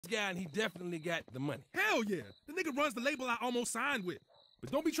guy, and he definitely got the money. Hell yeah. The nigga runs the label I almost signed with.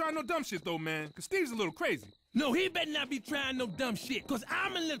 But don't be trying no dumb shit though, man, because Steve's a little crazy. No, he better not be trying no dumb shit, because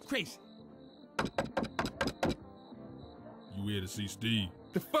I'm a little crazy. You here to see Steve?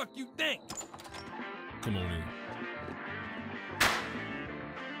 The fuck you think? Come on in.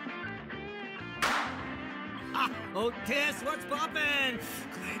 Otis, what's poppin'?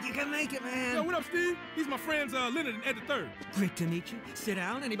 Glad you can make it, man. Yo, what up, Steve? These my friends, Leonard and Ed III. Great to meet you. Sit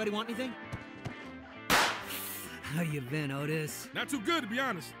down. Anybody want anything? How you been, Otis? Not too good, to be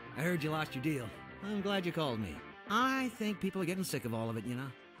honest. I heard you lost your deal. I'm glad you called me. I think people are getting sick of all of it, you know?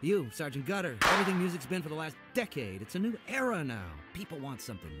 You, Sergeant Gutter, everything music's been for the last decade. It's a new era now. People want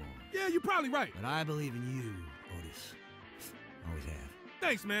something more. Yeah, you're probably right. But I believe in you, Otis. Always have.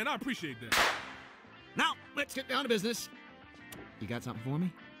 Thanks, man. I appreciate that. Now, let's get down to business. You got something for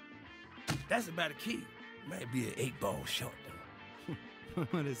me? That's about a key. Might be an 8-ball short, though.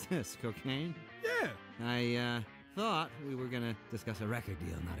 What is this, cocaine? Yeah. I, thought we were gonna discuss a record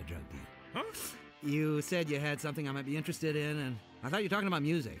deal, not a drug deal. Huh? You said you had something I might be interested in, and I thought you were talking about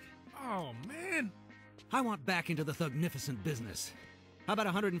music. Oh, man. I want back into the thugnificent business. How about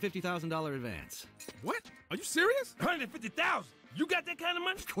a $150,000 advance? What? Are you serious? 150,000. You got that kind of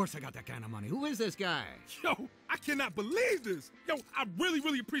money? Of course I got that kind of money. Who is this guy? Yo, I cannot believe this. Yo, I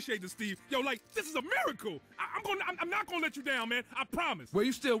really appreciate this, Steve. Yo, like, this is a miracle. I'm not gonna let you down, man. I promise. Well,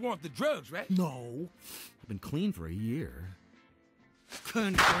 you still want the drugs, right? No. I've been clean for a year.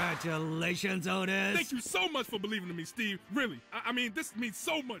 Congratulations, Otis. Thank you so much for believing in me, Steve. Really. I mean, this means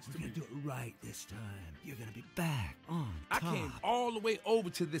so much to We're me. gonna do it right this time. You're gonna be back on top. I came all the way over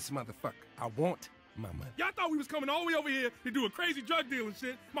to this motherfucker. I want my money. Y'all thought we was coming all the way over here to do a crazy drug deal and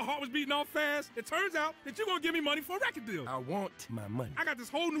shit. My heart was beating all fast. It turns out that you're gonna give me money for a record deal. I want my money. I got this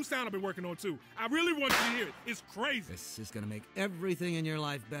whole new sound I've been working on, too. I really want you to hear it. It's crazy. This is gonna make everything in your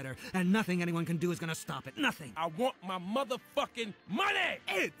life better, and nothing anyone can do is gonna stop it. Nothing. I want my motherfucking money!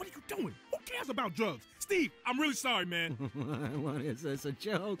 Ed, what are you doing? Who cares about drugs? Steve, I'm really sorry, man. What is this, a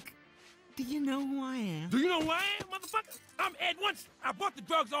joke? Do you know who I am? Do you know who I am, motherfucker? I'm Ed Once. I brought the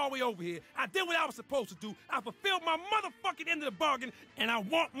drugs all the way over here. I did what I was supposed to do. I fulfilled my motherfucking end of the bargain, and I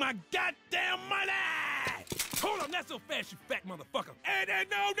want my goddamn money! Hold on, not so fast, you fat motherfucker. Ed,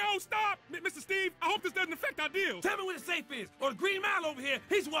 no, stop! Mr. Steve, I hope this doesn't affect our deal. Tell me where the safe is, or the Green Mile over here,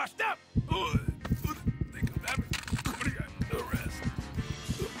 he's washed up. Ugh.